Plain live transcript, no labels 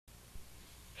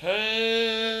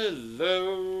Hello,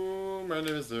 my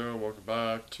name is Zero, and welcome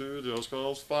back to the Elder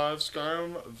Scrolls 5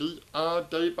 Skyrim VR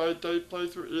day-by-day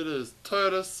playthrough. It is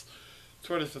Titus,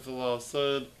 25th of the last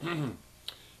said.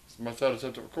 It's my third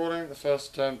attempt at recording. The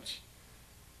first attempt,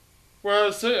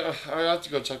 well, see, I have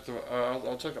to go check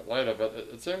I'll check it later, but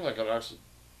it seemed like it actually,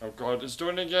 oh god, it's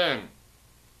doing it again.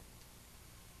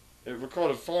 It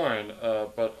recorded fine,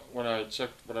 but when I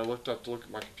looked up to look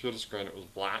at my computer screen, it was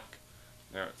black.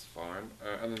 Now it's fine.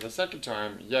 And then the second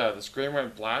time, yeah, the screen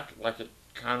went black,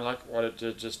 kind of like what it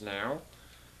did just now.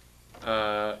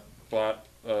 But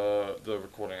the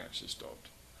recording actually stopped.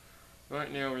 Right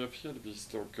now we appear to be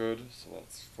still good, so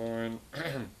that's fine.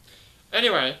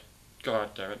 Anyway, god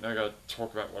damn it, now I gotta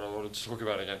talk about what I wanted to talk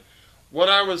about again. What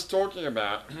I was talking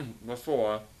about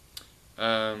before,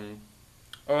 I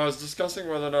was discussing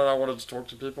whether or not I wanted to talk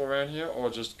to people around here, or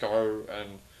just go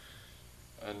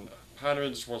and part of me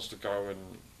just wants to go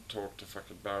and talk to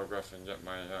fucking Barograph and get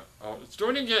my, oh, it's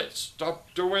doing it again!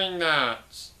 Stop doing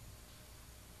that!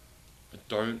 I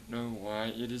don't know why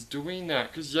it is doing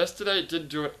that, because yesterday it didn't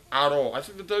do it at all. I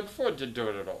think the day before it didn't do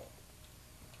it at all.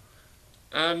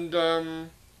 And,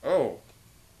 oh.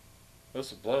 There's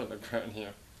some blood in the ground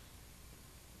here.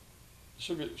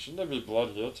 Shouldn't there be blood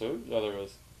here too? Yeah, there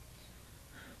is.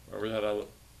 Where we had our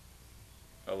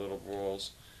little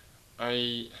balls.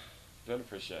 I don't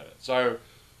appreciate it. So,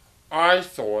 I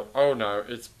thought, oh no,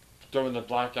 it's doing the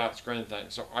blackout screen thing.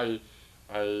 So I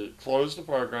closed the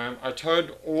program. I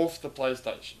turned off the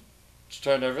PlayStation. Just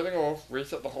turned everything off.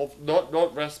 Reset the whole,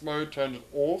 not rest mode. Turned it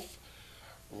off.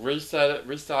 Reset it.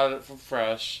 Restarted it from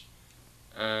fresh.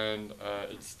 And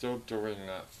it's still doing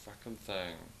that fucking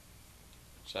thing.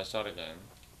 Should I start again?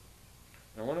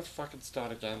 I want to fucking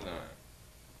start again though.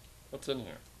 What's in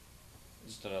here?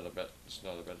 Just another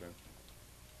bedroom.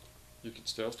 You could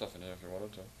steal stuff in here if you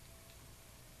wanted to.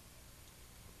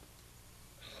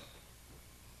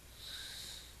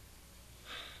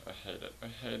 I hate it. I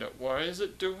hate it. Why is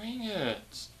it doing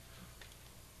it?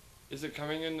 Is it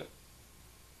coming in?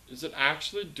 Is it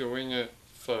actually doing it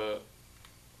for?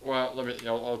 Well,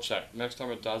 I'll check. Next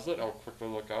time it does it, I'll quickly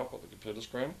look up at the computer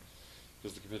screen,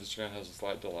 because the computer screen has a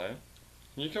slight delay.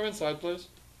 Can you come inside, please?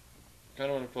 I kind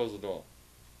of want to close the door.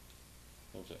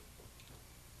 Thank you.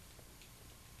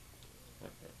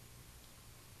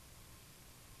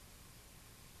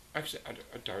 Actually,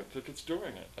 I don't think it's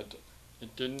doing it.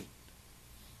 It didn't.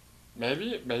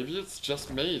 Maybe it's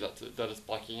just me that it's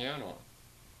blacking out on.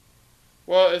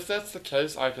 Well, if that's the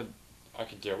case, I could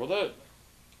deal with it.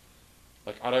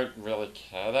 Like, I don't really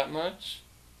care that much.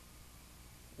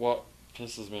 What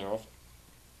pisses me off?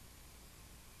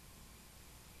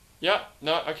 Yeah,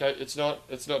 no, okay, it's not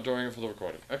doing it for the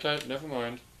recording. Okay, never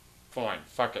mind. Fine,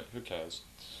 fuck it, who cares?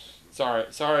 Sorry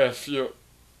if you.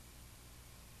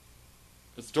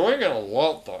 It's doing it a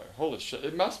lot though. Holy shit!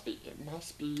 It must be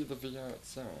the VR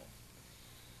itself.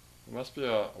 It must be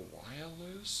a wire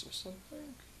loose or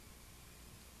something.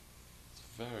 It's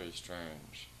very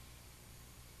strange.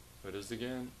 It is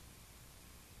again.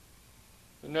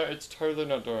 But no, it's totally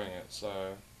not doing it.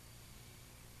 So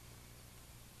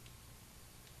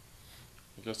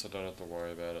I guess I don't have to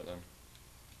worry about it then.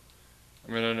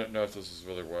 I mean, I don't know if this is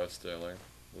really worth stealing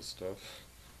this stuff.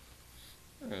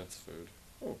 Yeah, it's food.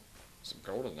 Oh. Some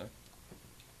gold in there.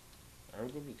 Why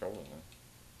would there be gold in there?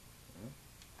 Hmm?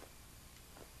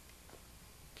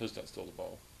 Please don't steal the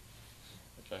bowl.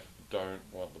 Okay, don't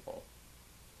want the bowl.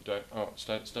 You don't. Oh,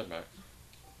 stand back.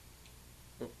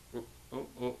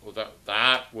 Oh,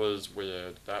 that was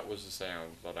weird. That was the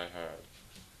sound that I heard.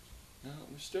 No,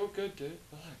 we're still good, dude.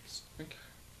 Relax. Okay.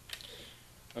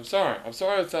 I'm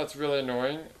sorry if that's really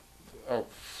annoying. Oh,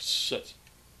 shit.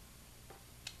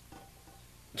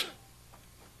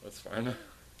 That's fine.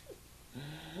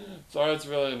 Sorry, it's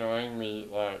really annoying me,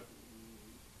 like,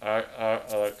 I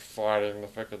like fighting the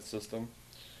frickin' system,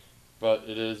 but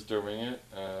it is doing it,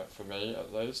 for me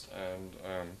at least, and,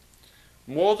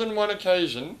 more than one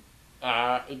occasion,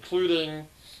 including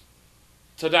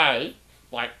today,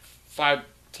 like 5-10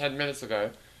 minutes ago,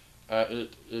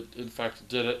 it in fact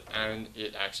did it, and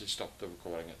it actually stopped the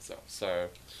recording itself, so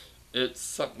it's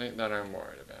something that I'm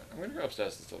worried about. I'm gonna go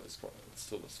upstairs and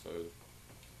steal this food.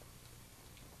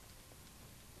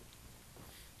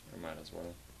 I might as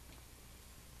well.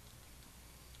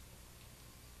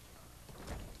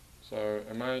 So,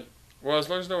 am I... Well, as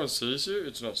long as no one sees you,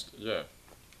 it's not... Yeah.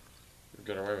 You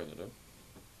get away with it, Of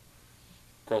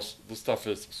course, the stuff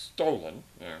is stolen,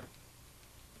 yeah.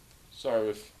 So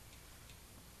if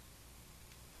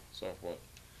what?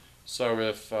 So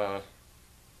if,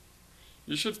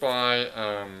 you should buy,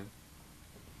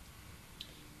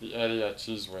 the Eddie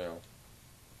cheese wheel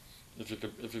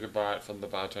if you could buy it from the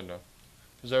bartender.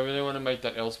 Because I really want to make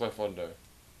that elsewhere fondue.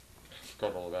 I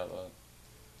forgot all about that.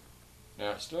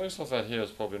 Now, storing stuff out here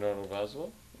is probably not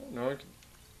advisable. No,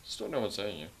 still no one's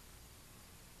saying you.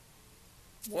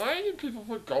 Why do people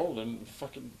put gold in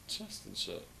fucking chests and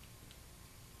shit?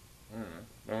 I don't know.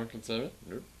 No one can see me?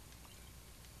 Nope.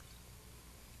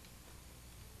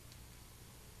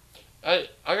 I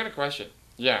got a question.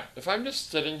 Yeah, if I'm just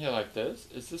sitting here like this,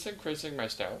 is this increasing my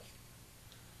stealth?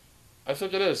 I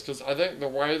think it is, because I think the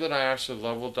way that I actually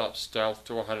leveled up stealth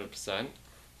to 100%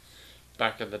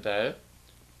 back in the day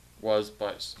was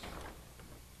by...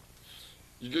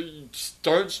 You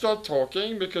don't stop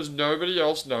talking because nobody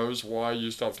else knows why you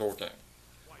stop talking.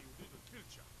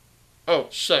 Oh,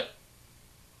 shit.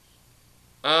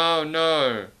 Oh,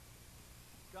 no.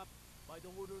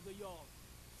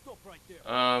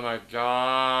 Oh, my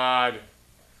God.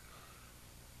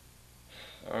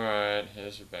 Alright,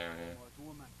 here's your bounty.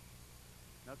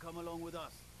 Now come along with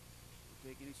us.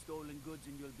 We'll take any stolen goods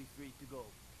and you'll be free to go.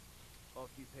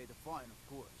 After you pay the fine, of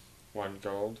course. 1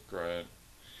 gold, great.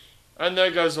 And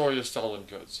there goes all your stolen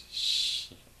goods.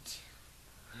 Shit.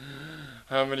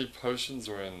 How many potions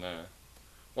were in there?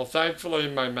 Well, thankfully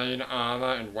my main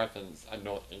armor and weapons are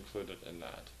not included in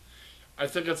that. I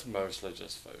think it's mostly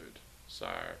just food. So,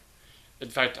 in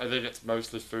fact, I think it's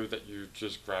mostly food that you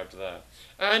just grabbed there.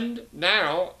 And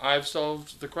now I've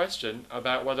solved the question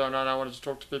about whether or not I wanted to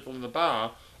talk to people in the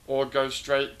bar or go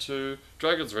straight to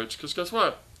Dragon's Reach, because guess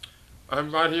what?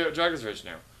 I'm right here at Dragon's Reach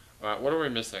now. Alright, what are we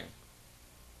missing?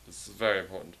 This is very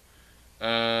important.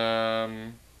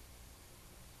 Why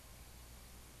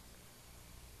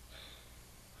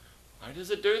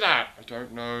does it do that? I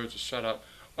don't know, just shut up.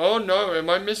 Oh no, am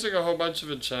I missing a whole bunch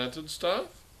of enchanted stuff?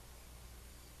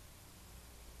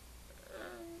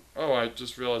 Oh, I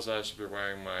just realized I should be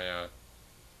wearing my,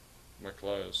 my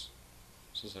clothes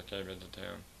since I came into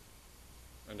town.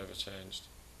 I never changed.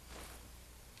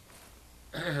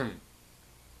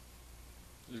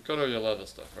 You've got all your leather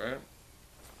stuff, right?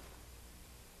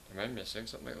 Am I missing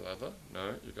something leather?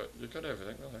 No, you got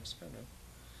everything. Relax, go now.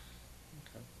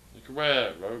 Okay. You can wear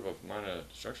a robe of minor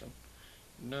destruction.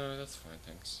 No, that's fine,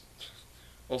 thanks.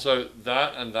 Also,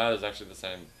 that and that is actually the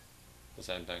same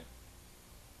thing.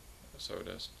 So it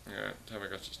is. Yeah,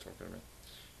 Tamagotchi's talking to me.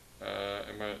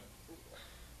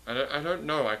 I don't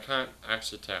know, I can't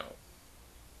actually tell.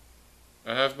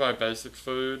 I have my basic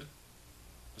food.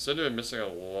 I seem to be missing a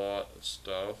lot of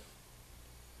stuff.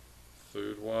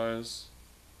 Food-wise.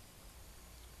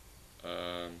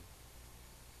 I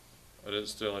didn't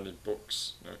steal any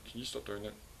books. No, can you stop doing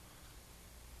that?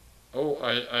 Oh,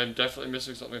 I'm definitely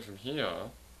missing something from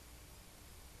here.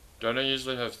 Don't I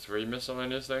usually have 3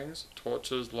 miscellaneous things?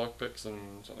 Torches, lockpicks,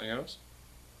 and something else?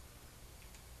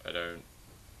 I don't.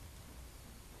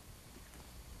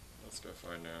 Let's go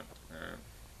find out. Alright.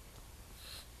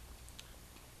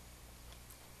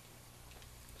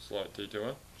 Slight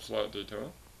detour. Slight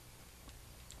detour.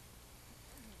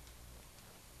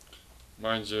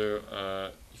 Mind you,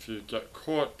 if you get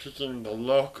caught picking the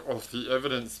lock of the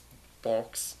evidence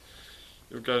box,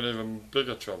 you'll get in even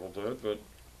bigger trouble, dude, but...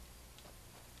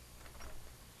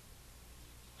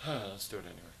 let's do it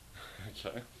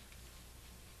anyway.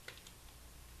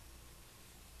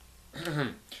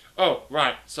 Okay. Oh,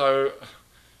 right, so...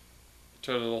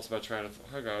 Totally lost my train of thought.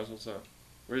 Hi guys, what's up?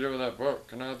 What are you doing with that book?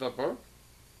 Can I have that book?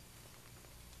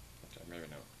 Okay, maybe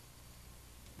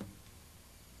not.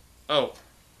 Oh.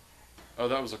 Oh,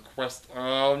 that was a quest.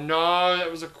 Oh no, that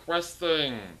was a quest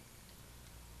thing.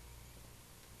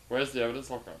 Where's the evidence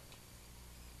locker?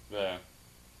 There.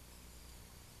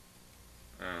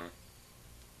 Oh. I'm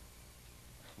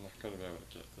not gonna be able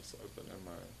to get this open, am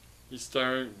I? He's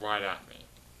staring right at me.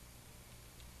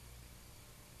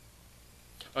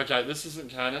 Okay, this isn't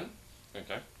canon.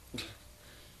 Okay.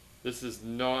 This is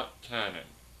not canon.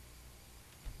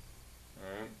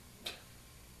 Alright.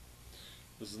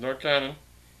 This is not canon.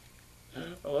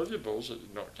 I love your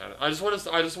bullshit, not canon. I just want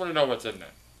to know what's in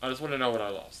there. I just want to know what I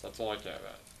lost. That's all I care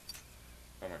about.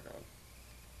 Oh my god.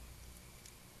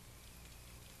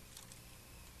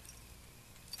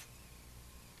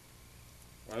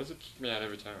 Why does it kick me out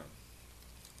every time?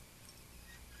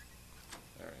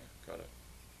 There we go, got it.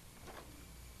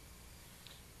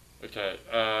 Okay,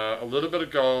 a little bit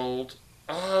of gold.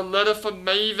 Oh, letter for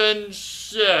Maven,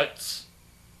 shit!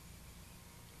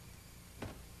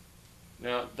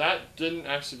 Now, that didn't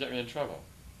actually get me in trouble.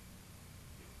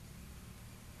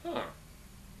 Huh.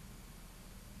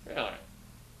 Really?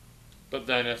 But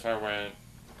then if I went,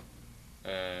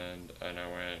 and I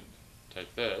went,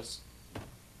 take this,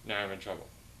 now I'm in trouble.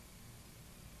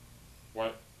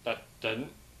 What? That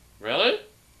didn't? Really?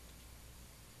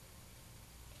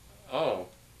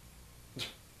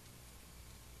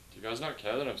 you guys not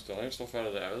care that I'm stealing stuff out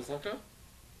of the Ares locker?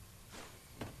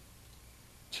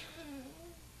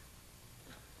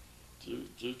 Do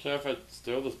you care if I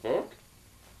steal this book?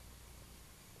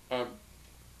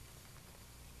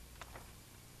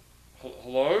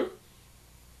 Hello?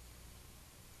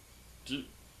 Everything's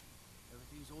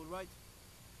all right?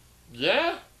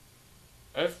 Yeah?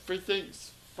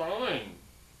 Everything's fine.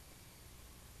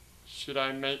 Should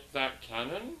I make that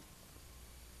canon?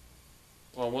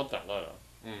 Well, I want that later.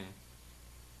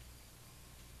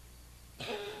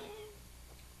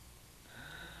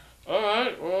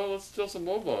 Alright, well, let's steal some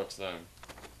more books then.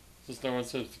 Since no one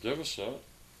seems to give a shit.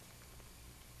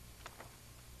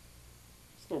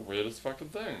 It's the weirdest fucking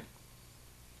thing.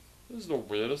 This is the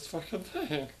weirdest fucking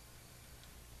thing.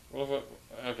 What if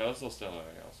I... Okay, let's not steal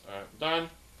anything else. Alright, done.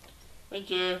 Thank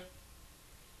you.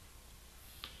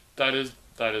 That is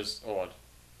odd.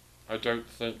 I don't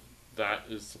think that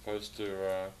is supposed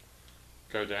to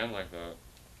go down like that.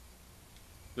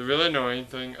 The really annoying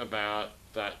thing about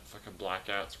that fucking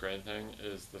blackout screen thing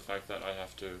is the fact that I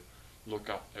have to look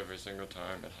up every single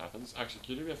time it happens. Actually,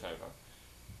 can you do me a favour?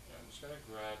 Yeah, I'm just going to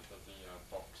grab the VR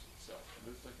box itself.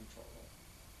 Move the controller.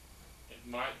 It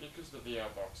might be because the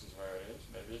VR box is where it is.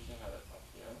 Maybe if you had it up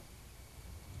here,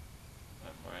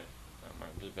 that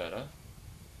might be better.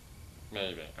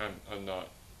 Maybe. I'm not.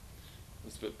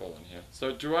 It's a bit balling here.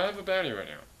 So, do I have a bounty right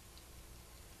now?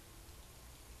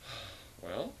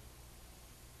 Well,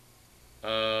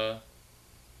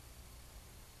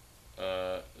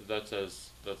 that says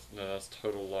that's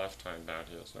total lifetime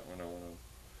bounty. That's not what I want to.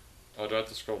 Oh, do I have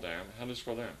to scroll down? How do you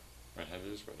scroll down? Wait, how do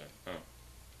you scroll down? Oh.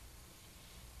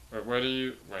 Wait, where do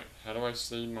you? Wait, how do I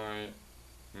see my?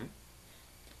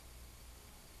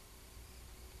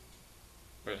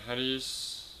 Wait, how do you?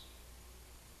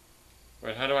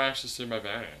 Wait, how do I actually see my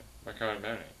bounty? My current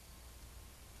bounty?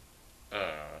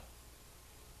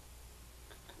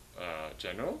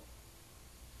 General?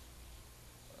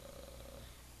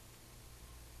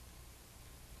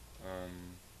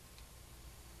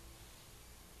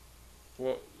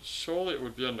 Well, surely it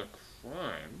would be under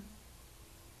crime.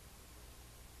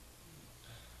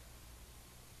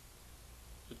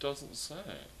 It doesn't say.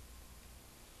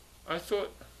 I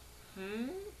thought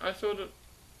it...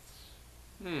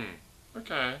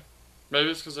 Okay. Maybe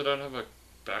it's because I don't have a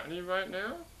bounty right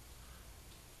now?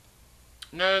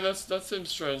 No, that seems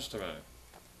strange to me.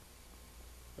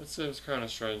 That seems kind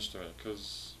of strange to me,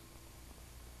 because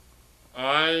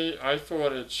I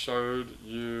thought it showed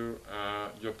you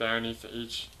your bounty for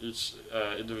each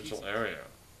individual area.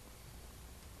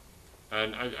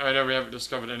 And I know we haven't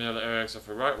discovered any other area except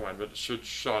for right one, but it should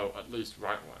show at least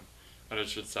right one. And it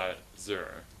should say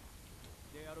 0.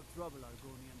 Stay out of trouble,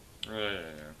 Argonian.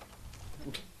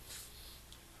 Yeah.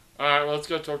 Alright, well, let's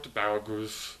go talk to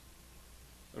Baragoof.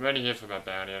 I'm only here for my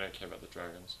bounty, I don't care about the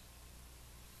dragons.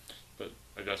 But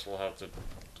I guess we'll have to...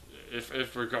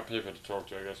 If we've got people to talk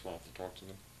to, I guess we'll have to talk to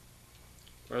them.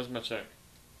 Where's my check?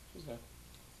 Who's that?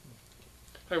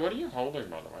 Hey, what are you holding,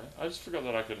 by the way? I just forgot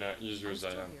that I could use you as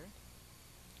a...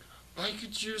 I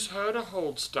could use her to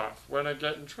hold stuff when I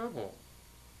get in trouble.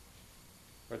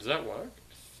 Wait, does that work?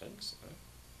 I think so.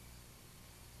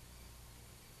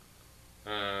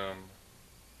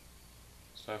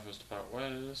 It's time for us to part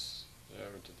ways. Yeah,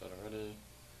 we did that already.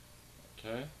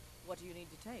 Okay. What do you need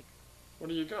to take? What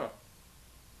do you got?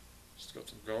 She's got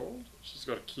some gold. She's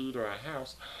got a key to her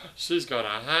house. She's got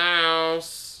a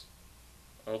house!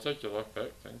 I'll take your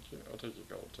lockpick, thank you. I'll take your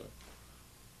gold too.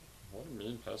 What a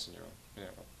mean person you are.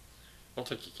 Yeah, well, I'll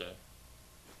take your key.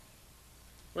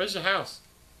 Where's your house?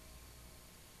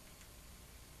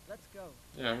 Let's go.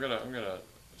 Yeah, I'm gonna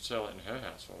sell it in her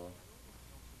house for her.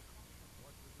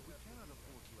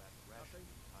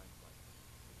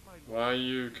 Why are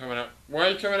you coming out? Why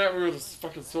are you coming at me with this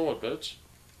fucking sword, bitch?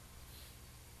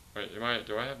 Wait,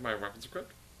 do I have my weapons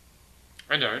equipped?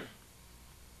 I don't.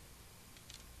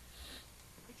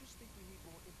 I just think we need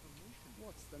more information.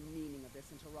 What's the meaning of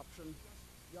this interruption?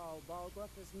 Jarl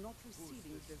Balgruuf is not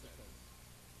receiving visitors.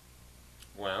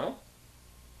 Well,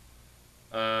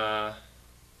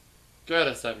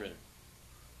 Gerda sent me.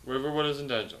 Riverwood is in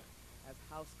danger. As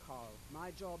House Carl,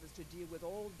 my job is to deal with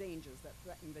all dangers that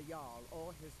threaten the Jarl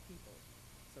or his people.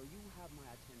 So you have my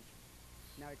attention.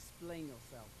 Now explain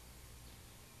yourself.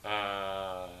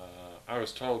 I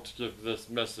was told to give this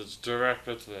message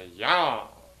directly to the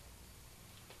Jarl.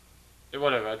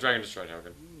 Whatever, a dragon destroyed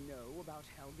Helgen. You know about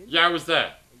Helgen? Yeah, I was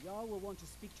there. The Jarl will want to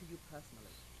speak to you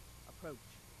personally. Approach.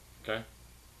 Okay.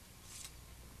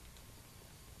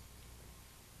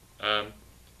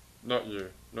 Not you,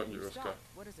 Rivka. Stop.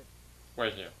 What is it?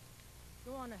 Wait here.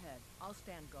 Go on ahead. I'll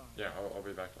stand guard. Yeah, I'll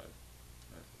be back later.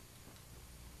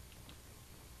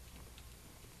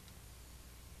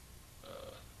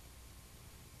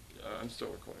 I'm still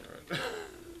recording right.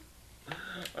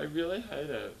 I really hate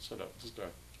it. Shut up. Just go.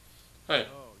 Hey.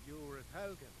 Oh, you were at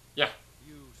Helgen? Yeah.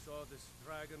 You saw this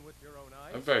dragon with your own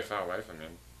eyes? I'm very far away from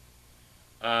him.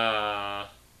 I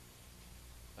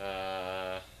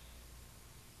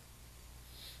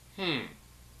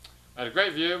had a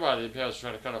great view while the Imperials were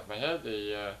trying to cut off my head.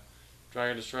 The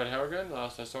dragon destroyed Helgen.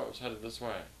 Last I saw it was headed this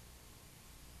way.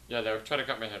 Yeah, they were trying to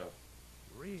cut my head off.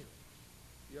 Really?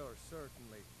 You're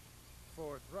certainly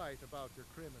forthright about your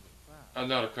criminal past. I'm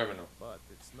not a criminal. But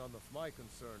it's none of my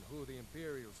concern who the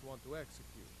Imperials want to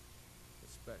execute.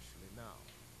 Especially now.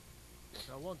 What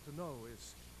I want to know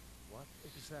is, what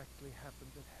exactly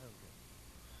happened at Helgen?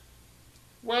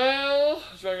 Well,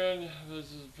 dragon, the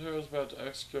Imperials about to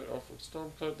execute off with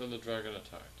Stormcloak, then the dragon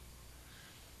attacked.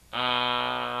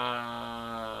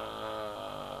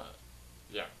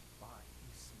 Yeah. By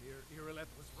Ismir,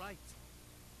 Irileth was right.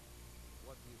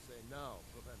 What do you say now,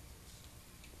 Proventus?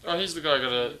 Oh, he's the guy I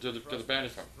gotta get the bounty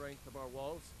from. Strength of our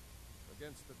walls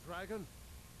against the dragon?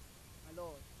 My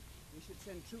lord, we should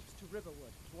send troops to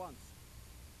Riverwood at once.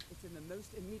 It's in the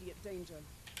most immediate danger.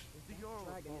 The That Jarl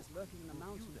dragon is lurking in the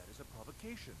will view mountains. that as a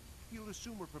provocation. He'll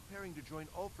assume we're preparing to join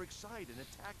Ulfric's side and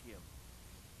attack him.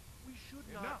 We should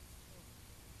not.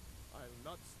 I'll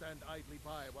not stand idly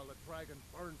by while the dragon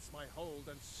burns my hold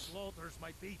and slaughters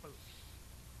my people.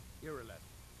 Irileth,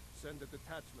 send a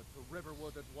detachment to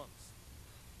Riverwood at once.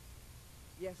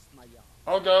 Yes, my Jarl.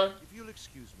 I'll go. If you'll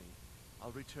excuse me,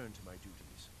 I'll return to my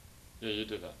duties. Yeah, you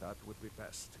do that. That would be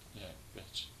best. Yeah,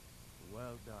 bitch.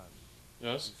 Well done.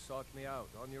 Yes? You sought me out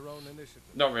on your own initiative.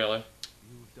 Not really.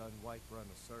 You've done Whiterun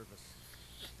a service.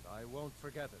 I won't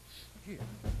forget it. Here,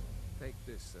 take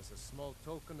this as a small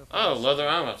token of... Oh, my leather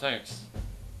support. armor, thanks.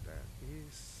 There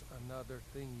is another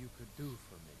thing you could do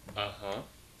for me. Uh-huh.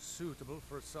 Suitable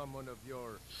for someone of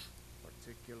your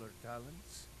particular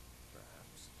talents,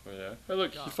 perhaps. Oh yeah. Hey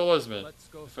look, he Come, follows me. Let's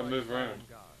go if I find move around.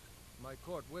 Farengard, my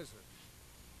court wizard.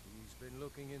 He's been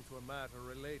looking into a matter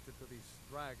related to these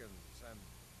dragons and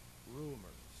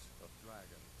rumors of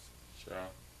dragons. Sure.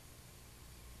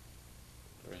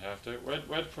 Do we have to?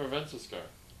 Where'd Proventus go?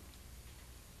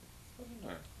 I don't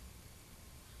know.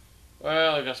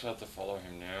 Well, I guess we'll have to follow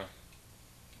him now.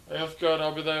 Hey, God,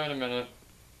 I'll be there in a minute.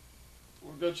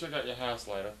 We'll go check out your house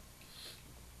later.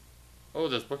 Oh,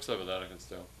 there's books over there I can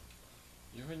steal.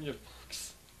 You and your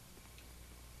books.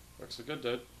 Books are good,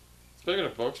 dude. Speaking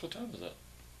of books, what time is it?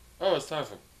 Oh, it's time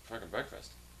for fucking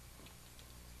breakfast.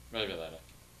 Maybe later.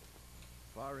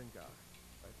 Farengard,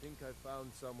 I think I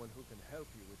found someone who can help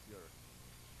you with your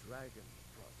dragon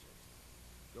project.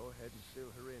 Go ahead and fill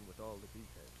her in with all the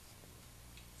details.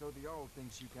 So the Jarl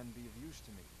thinks you can be of use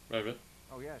to me. Maybe.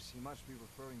 Oh yes, he must be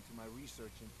referring to my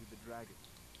research into the dragon.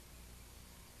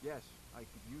 Yes, I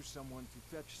could use someone to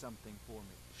fetch something for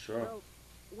me. Sure. Well,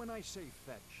 when I say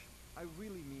fetch, I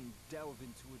really mean delve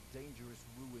into a dangerous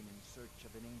ruin in search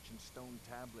of an ancient stone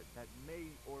tablet that may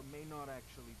or may not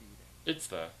actually be there. It's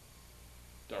there.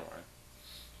 Don't worry.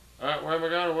 Alright, where am I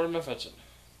going? What am I fetching?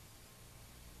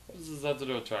 What does this have to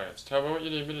do with dragons? Tell me what you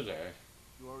need me to do.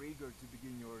 You are eager to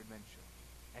begin your adventure.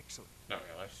 Excellent. Not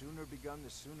really. Sooner begun,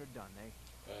 the sooner done, eh?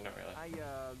 Not really. I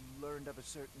learned of a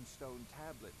certain stone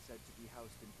tablet said to be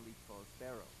housed in Bleak Falls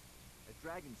Barrow. A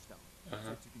dragon stone,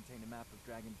 said to contain a map of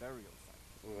dragon burial sites.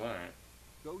 Alright.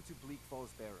 Go to Bleak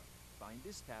Falls Barrow, find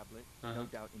this tablet, no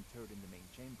doubt interred in the main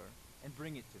chamber, and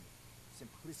bring it to me.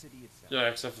 Simplicity itself. Yeah,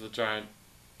 except for the giant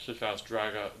kick-ass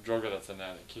Draugr that's in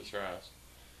there that kicks your ass.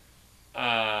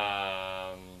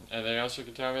 Anything else you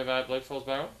can tell me about Bleak Falls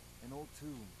Barrow? An old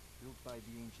tomb built by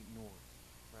the ancient Nords,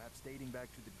 perhaps dating back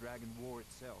to the Dragon War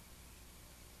itself.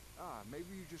 Ah,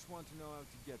 maybe you just want to know how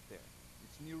to get there.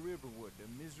 It's near Riverwood, a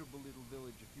miserable little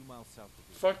village a few miles south of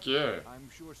here. Fuck you. I'm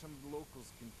sure some of the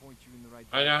locals can point you in the right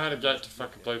I direction. know how to get to there.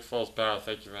 fucking Bleak Falls Barrow,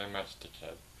 thank you very much,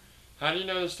 dickhead. How do you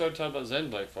know the stone tablet's in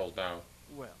Bleak Falls Barrow?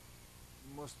 Well,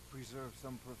 must preserve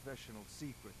some professional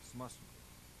secrets, mustn't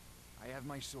we? I have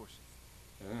my sources.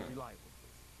 Reliable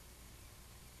sources.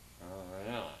 Oh,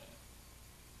 really?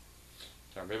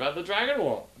 Tell me about the Dragon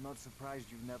War. I'm not surprised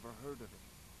you've never heard of it.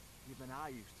 Even I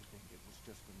used to think it was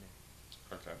just a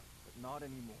myth. Okay. But not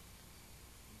anymore.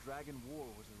 The Dragon War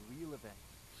was a real event,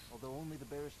 although only the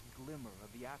barest glimmer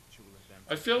of the actual event.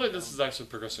 I feel like this is actually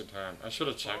progressing time. I should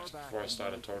have checked before I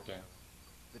started talking.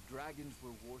 The dragons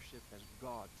were worshipped as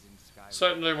gods in Skyrim.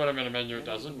 Certainly when I'm in a menu it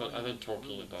Many doesn't, but I think monumental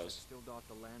talking it ruins that does. still dot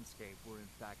the landscape were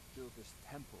in fact built as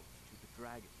temples to the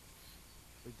dragons.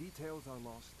 The details are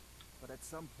lost, but at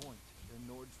some point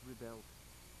the Nords rebelled.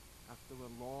 After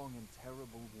a long and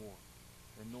terrible war,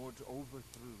 the Nords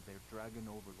overthrew their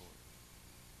dragon overlord.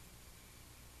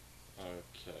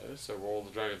 Okay, so were all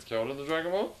the dragons killed in the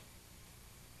Dragon War?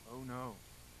 Oh no,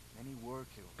 many were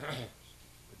killed, of course,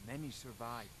 but many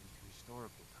survived into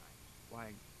historical times.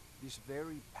 Why, this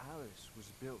very palace was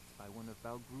built by one of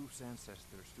Balgruf's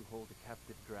ancestors to hold a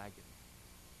captive dragon.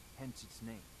 Hence its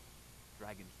name,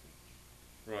 Dragon's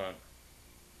Reach. Right.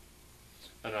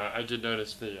 And I did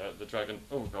notice the dragon.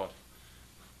 Oh god.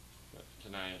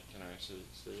 Can I actually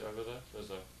see over there? There's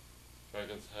a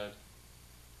dragon's head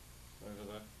over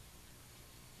there.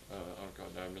 Oh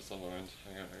god, no, I misaligned.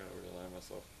 Hang on, I gotta realign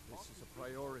myself. This is a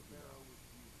priority now.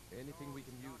 Anything we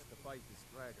can use to fight this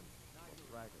dragon, or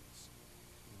dragons,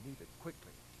 we need it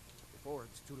quickly, before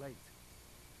it's too late.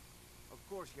 Of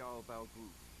course, Jarl Balgruf.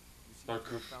 You seem to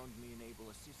Balgruf. have found me an able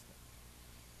assistant.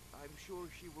 I'm sure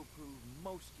she will prove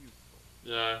most useful.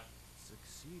 Yeah.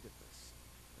 Succeed at this,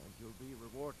 and you'll be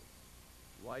rewarded.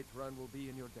 Whiterun will be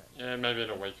in your debt. Yeah, maybe in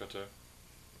a week or two.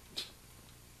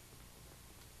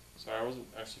 Sorry, I wasn't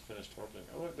actually finished talking.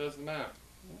 Oh look, there's the map.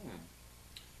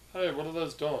 Hey, what are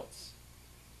those dots?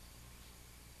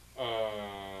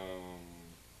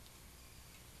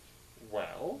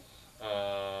 Well,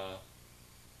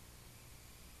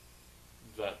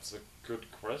 that's a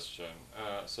good question.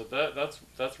 So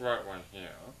that's right one here.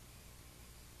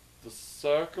 The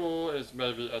circle is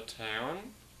maybe a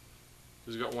town.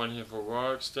 You've got one here for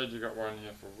Workstead, you've got one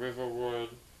here for Riverwood.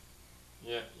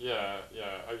 Yeah,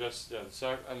 I guess, yeah, the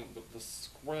circle, and the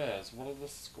squares, what are the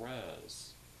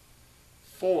squares?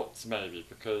 Forts, maybe,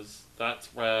 because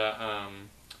that's where,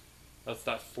 that's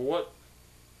that fort.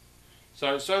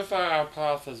 So far our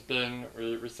path has been,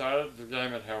 we started the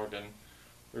game at Helgen,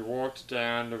 we walked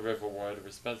down to Riverwood, we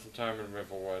spent some time in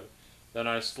Riverwood, then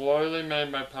I slowly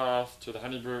made my path to the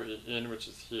Honeybrew Inn, which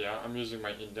is here. I'm using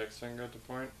my index finger to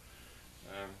point,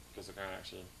 because I can't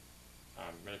actually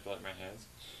manipulate my hands.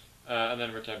 And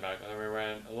then we came back, and then we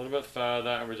went a little bit further,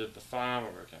 and we did the farm,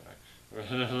 and we came back. We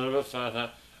went a little bit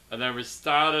further, and then we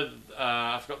started,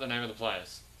 I forgot the name of the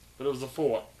place, but it was a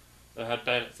fort that had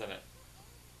bandits in it.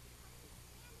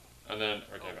 And then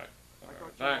we came back. I And we thought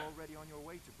went you were back. already on your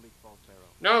way to Bleak Falls Barrow.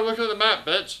 No, look at the map,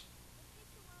 bitch!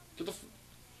 Get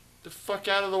the fuck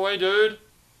out of the way, dude!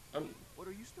 What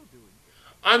are you still doing?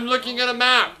 I'm looking at a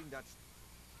map! That's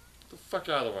Get the fuck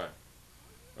out of the way.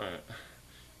 Alright.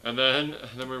 And then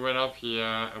we went up here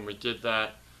and we did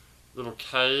that little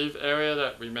cave area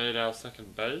that we made our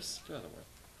second base. Get out of the way.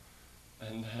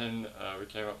 And then we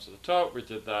came up to the top, we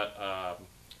did that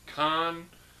Khan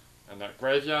and that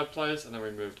graveyard place, and then we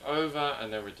moved over,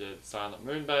 and then we did Silent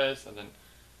Moon Base, and then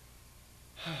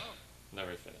then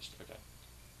we finished. Okay.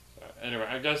 So anyway,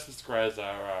 I guess the squares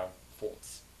are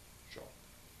forts. Sure.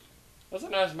 That's a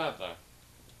nice map though.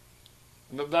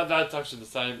 That's actually the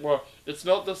same. Well, it's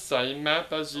not the same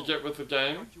map as you get with the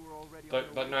game. thought you were already on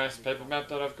your That way nice to Bleak paper Falls map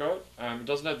that Barrow. I've got. It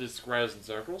doesn't have these squares and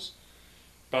circles,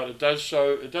 but it does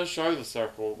show the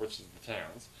circle, which is the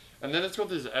towns, and then it's got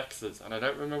these X's, and I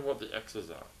don't remember what the X's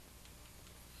are.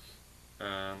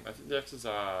 I think the X's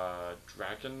are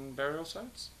dragon burial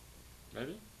sites,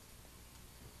 maybe.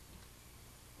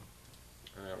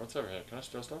 What's over here? Can I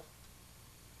steal stuff?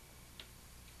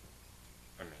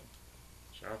 I mean,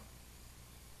 sure.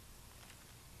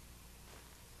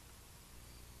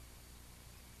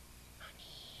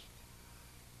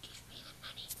 Give me the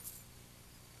money.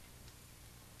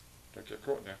 Don't get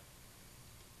caught now.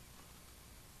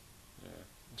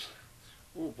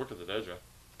 Yeah. Ooh, book of the Daedra.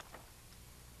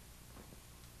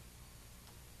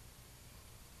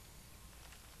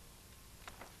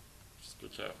 Just be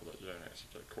careful that you don't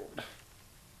actually get caught.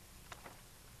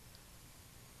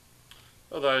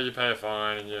 Although you pay a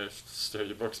fine and you steal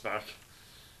your books back.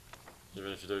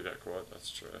 Even if you do get caught, that's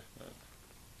true. But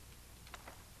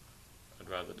I'd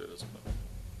rather do this one.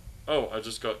 Oh, I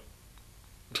just got...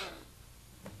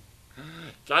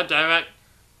 God damn it!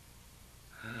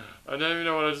 I don't even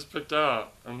know what I just picked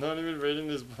up. I'm not even reading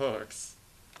these books.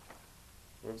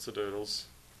 Whoops-a-doodles.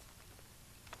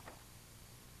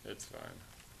 It's fine.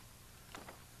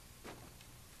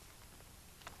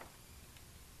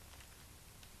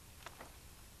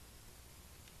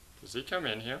 Does he come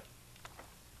in here?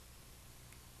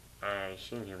 I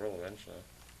assume he will eventually.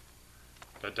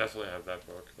 I definitely have that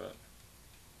book, but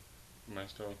am I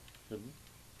still hidden?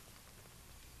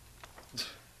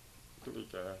 Look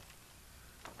at that.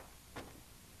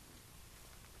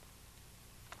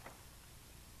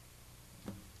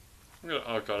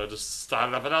 Oh god, I just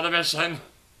started up another mission!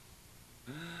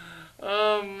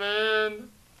 Oh man!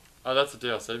 Oh, that's a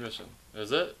DLC mission,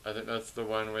 is it? I think that's the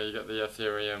one where you get the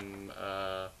Ethereum,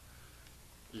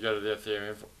 you go to the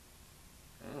Ethereum for...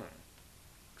 Oh.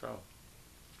 Troll.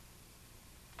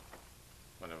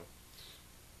 Whatever.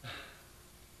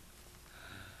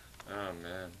 Oh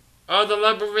man. Oh, Oh, the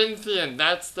Labyrinthian.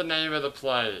 That's the name of the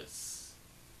place.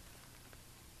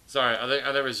 Sorry, I think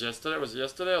it was yesterday. Was it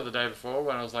yesterday or the day before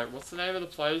when I was like, what's the name of the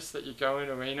place that you go in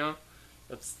Arena?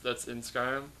 That's in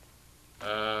Skyrim.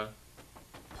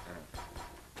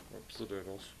 Whoops, the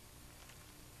doodles.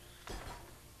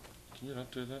 Can you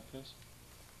not do that, please?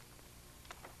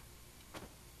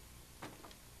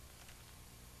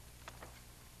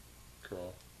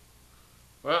 Cool.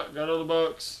 Well, got all the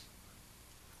books.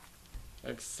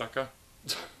 Thanks, sucker.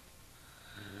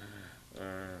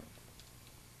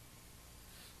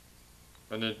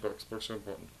 I need books. Books are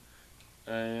important.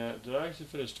 Did I actually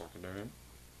finish talking to him?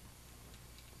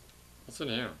 What's in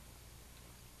here?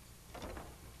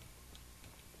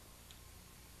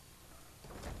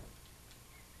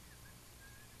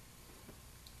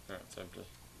 Oh, it's empty.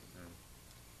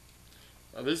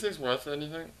 Are these things worth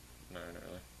anything? No, not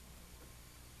really.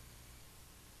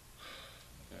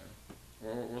 Yeah.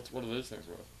 Well, what are these things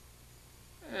worth?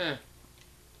 Yeah,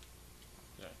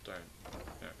 don't.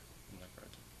 Yeah, I'm not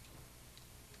going to.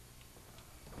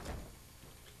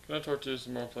 Can I talk to you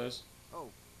some more, please? Oh,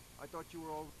 I thought you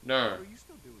were all... No. What are you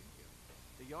still doing here?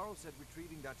 The Jarl said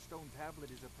retrieving that stone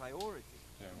tablet is a priority.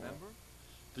 Yeah, remember?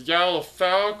 The Jarl of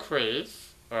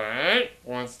Falkreath, alright,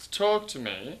 wants to talk to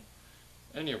me.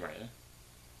 Anyway,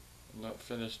 I'm not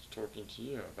finished talking to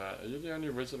you about... Are you the only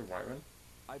wizard of Whiterun?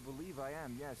 I believe I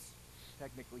am, yes.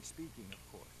 Technically speaking,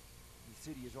 of course. The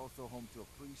city is also home to a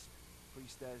priest,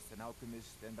 priestess, an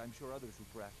alchemist, and I'm sure others who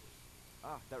practice.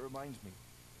 Ah, that reminds me.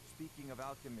 Speaking of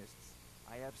alchemists,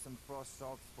 I have some frost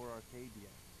salts for Arcadia.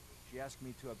 She asked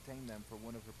me to obtain them for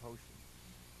one of her potions.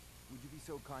 Would you be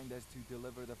so kind as to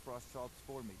deliver the frost salts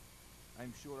for me?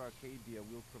 I'm sure Arcadia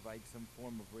will provide some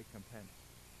form of recompense.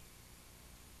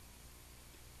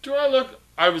 Do I look...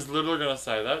 I was literally gonna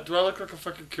say that. Do I look like a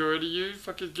fucking courier to you?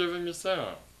 Fucking giving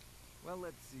yourself. Well,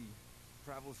 let's see.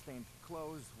 Travel-stained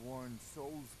clothes, worn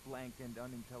soles, blank and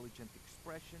unintelligent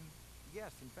expression.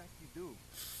 Yes, in fact you do.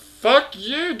 Fuck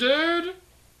you, dude!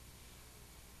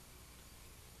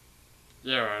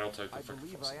 Yeah, right, I'll take the I fucking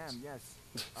believe fossils. I am, yes.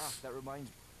 Ah, that reminds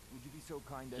me. Would you be so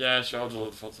kind as Yeah, to... sure, I'll do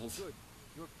the fossils. Good.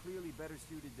 You're clearly better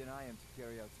suited than I am to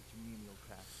carry out such a menial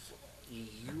task.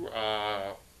 You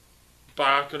are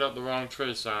barking up the wrong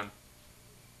tree, son.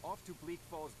 Off to Bleak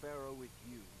Falls Barrow with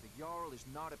you. The Jarl is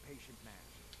not a patient man.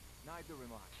 Neither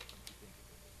am I, come to think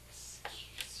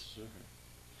of it.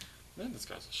 Man, this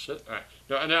guy's a shit. Alright,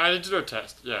 no, I need to do a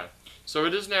test, yeah. So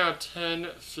it is now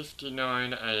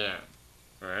 10:59 AM,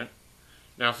 alright?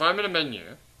 Now if I'm in a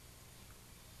menu,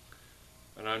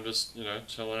 and I'm just, you know,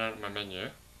 chilling out in my menu,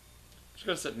 I'm just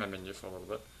going to sit in my menu for a little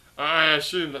bit. I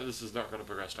assume that this is not going to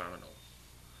progress time at all.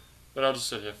 But I'll just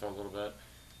sit here for a little bit.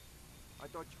 I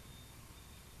thought you...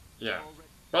 Yeah. already...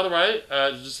 By the way,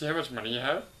 did you see how much money you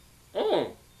have?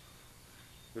 Oh!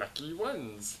 Lucky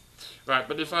ones. Right,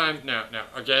 but if I'm... Now,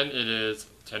 again, it is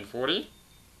 10:40.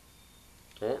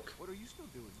 Talk. What are you still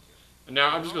doing here? And now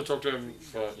I'm just going to talk to him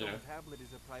for, you know... Tablet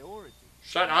is a priority.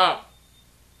 Shut up!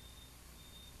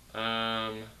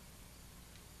 I'm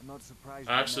not surprised.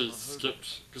 I actually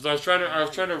skipped... Because I was trying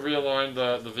to realign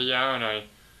the VR and I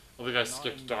think I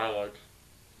skipped dialogue.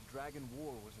 The Dragon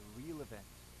War was a real event,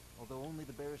 although only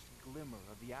the barest glimmer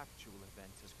of the actual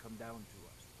events has come down to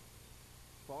us.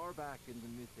 Far back in the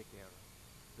Mythic era,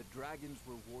 the dragons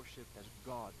were worshipped as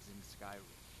gods in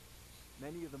Skyrim.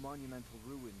 Many of the monumental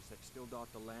ruins that still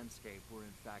dot the landscape were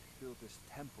in fact built as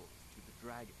temples to the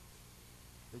dragons.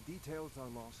 The details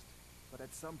are lost, but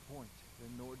at some point, the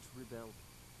Nords rebelled.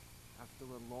 After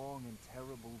a long and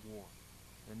terrible war,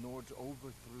 the Nords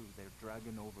overthrew their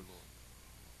dragon overlord.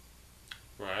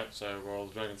 Right, so were all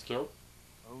the dragons killed?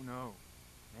 Oh no,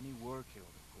 many were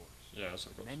killed, of course. Yes,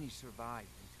 of course. Many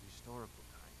survived into historical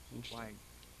times. Interesting. Why,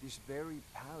 this very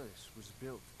palace was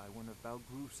built by one of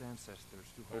Balgruf's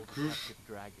ancestors to hold a Balgruf? captive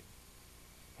dragon.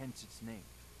 Hence its name,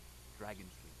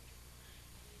 Dragon's Reach.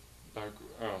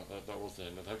 Oh, that was the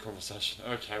end of that conversation.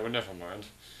 Okay, well, never mind.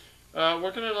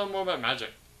 What can I learn more about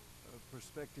magic? A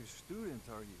prospective student,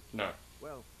 are you? No.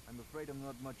 Well, I'm afraid I'm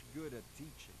not much good at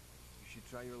teaching. You should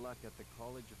try your luck at the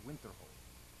College of Winterhold.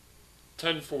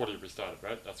 10:40 we started,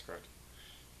 right? That's correct.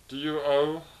 Do you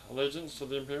owe allegiance to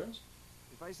the Imperials?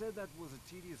 If I said that was a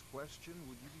tedious question,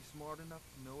 would you be smart enough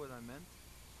to know what I meant?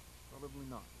 Probably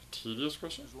not. Tedious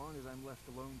question? As long as I'm left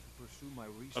alone to pursue my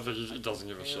research, I think he doesn't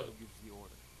give a care shit. who gives the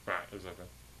order. Right, exactly.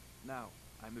 Now,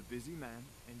 I'm a busy man,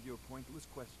 and your pointless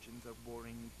questions are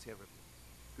boring me terribly.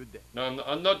 Good day. No,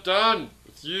 I'm not done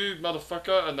with you,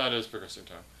 motherfucker, and that is progressing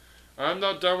time. I'm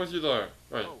not done with you, though.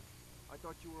 Wait. Oh, I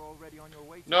thought you were already on your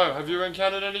way to... No, have you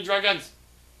encountered any dragons?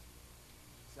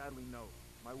 Sadly, no.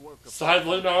 My work of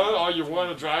Sadly, no. Oh, you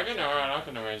want a dragon? Alright, I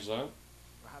can arrange that.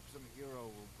 Perhaps some hero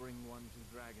will bring one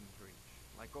to Dragon's Reach,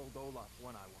 like old Olaf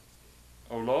one I once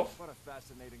did. Olaf? What a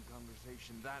fascinating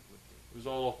conversation that would be. Who's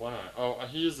Olaf one eye? Oh,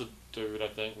 he's a dude, I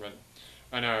think. But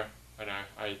I know.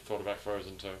 I thought about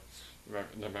Frozen too.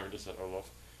 Remember just said Olaf.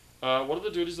 What are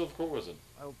the duties of a court wizard?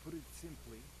 I'll put it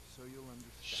simply so you'll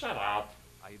understand. Shut up.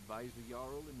 I advise the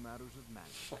Jarl in matters of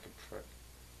magic. Fucking prick.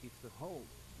 If the hold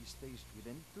is faced with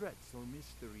any threats or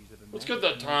mysteries of a It's good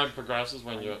that time progresses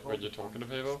when you're talking to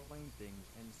people.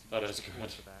 That is good.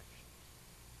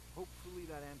 Hopefully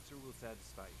that answer will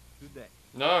satisfy you. Good day.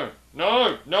 No!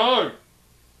 No! No!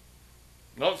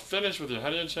 Not finished with you. How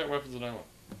do you enchant weapons in armor?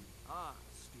 Ah,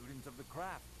 student of the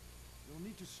craft. You'll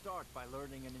need to start by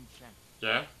learning an enchantment.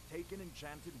 Yeah? Take an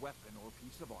enchanted weapon or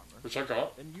piece of armor, Which I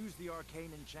got. then use the arcane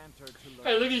enchanter to learn.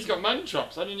 Hey, look, he's got mutton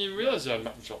chops. I didn't even realize he had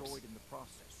mutton chops. Destroyed in the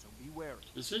process, so be wary.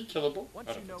 Is he killable? Once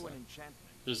I you don't know think an so.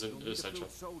 enchantment, He's you'll need a essential.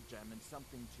 filled soul gem and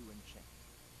something to enchant.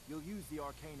 You'll use the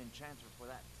arcane enchanter for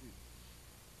that too.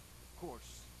 Of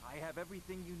course, I have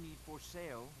everything you need for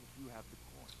sale if you have the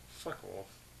coin. Fuck off.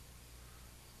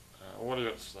 What do you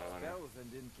got to say? Spells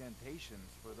and incantations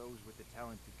for those with the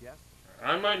talent to guess.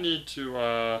 I might need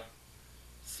to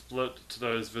split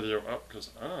today's video up because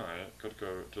I could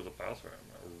go to the bathroom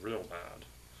real bad.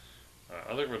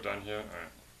 I think we're done here.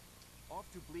 Alright.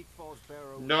 Off to Bleak Falls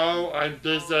Barrow. No, I'm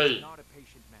busy. Not a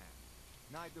patient man.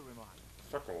 Neither am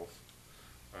I. Fuck off.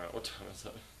 Alright, what time is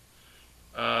it?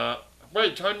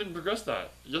 Wait, time didn't progress that.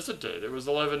 Yes, it did. It was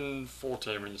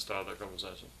 11:14 when you started that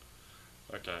conversation.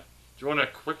 Okay. Do you want a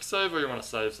quick save or you want a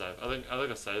save? I think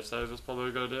a save is probably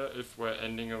a good idea if we're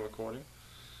ending a recording.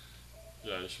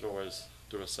 Yeah, you should always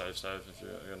do a save if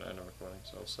you're going to end a recording.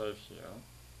 So I'll save here.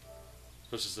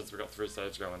 Especially since we've got 3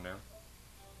 saves going now.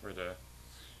 We're there.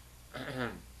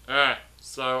 Alright,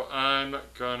 so I'm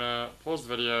gonna pause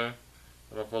the video.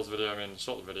 When I pause the video, I mean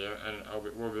stop the video, and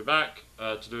we'll be back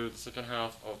to do the second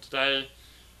half of today.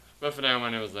 But for now, my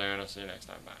name is Leo, and I'll see you next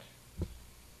time.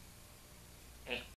 Bye.